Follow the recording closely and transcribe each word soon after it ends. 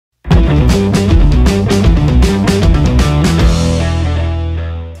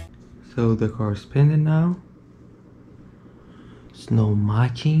So the car is painted now. It's no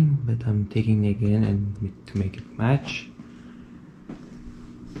matching, but I'm taking it again and to make it match.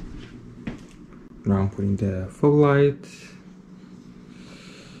 Now I'm putting the fog light,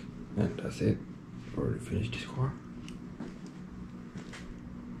 and that's it. Already finished this car.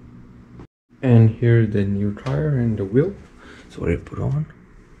 And here's the new tire and the wheel. So I put on.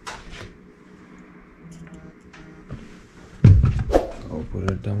 I'll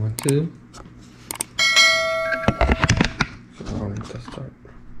put it that one too. So now let's start.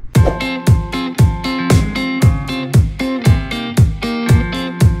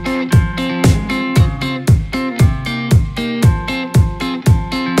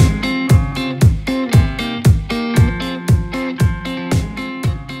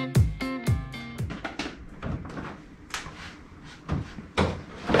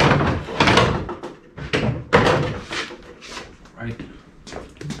 Right.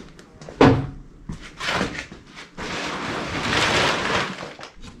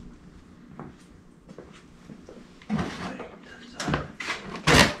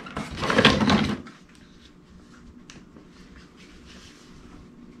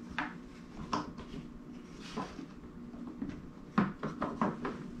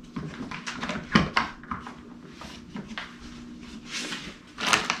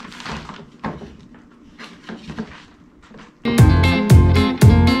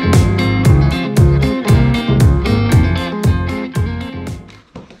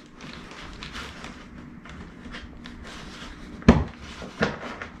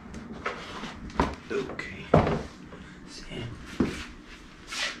 Okay. See.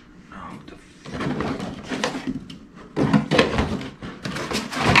 Now the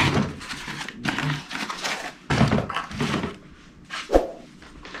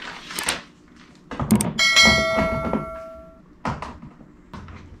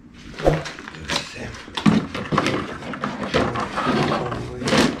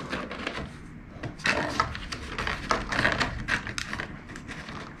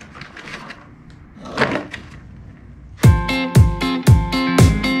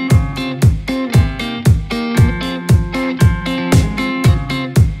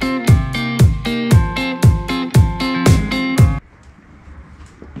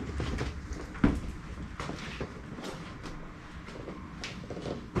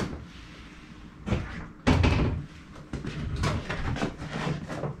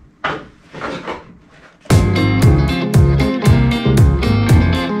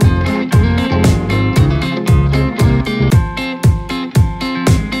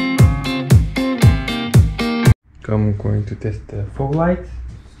I'm going to test the fog light.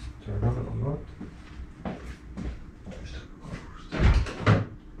 Turn on or not.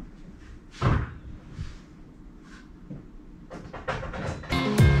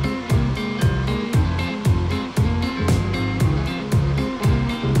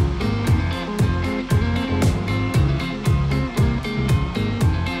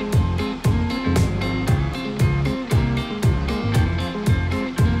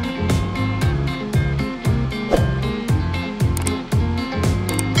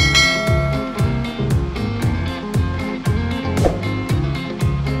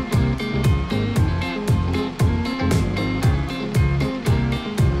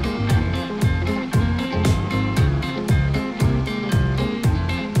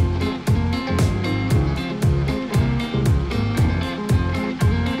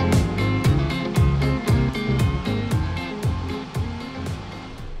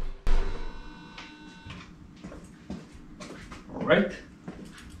 Right,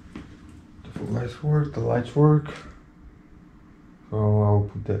 the fog lights work, the lights work, so I'll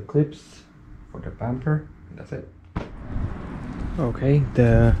put the clips for the bumper and that's it. Okay,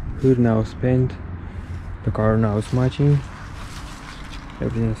 the hood now is painted, the car now is matching,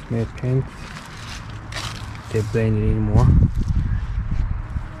 everything is made paint, they blend it anymore.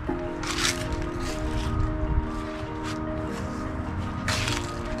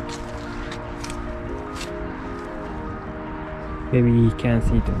 Maybe you can't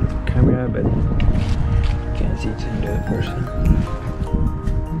see it on the camera, but you can see it in the person.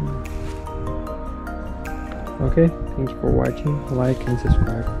 Okay, thank you for watching, like and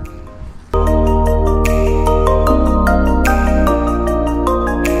subscribe.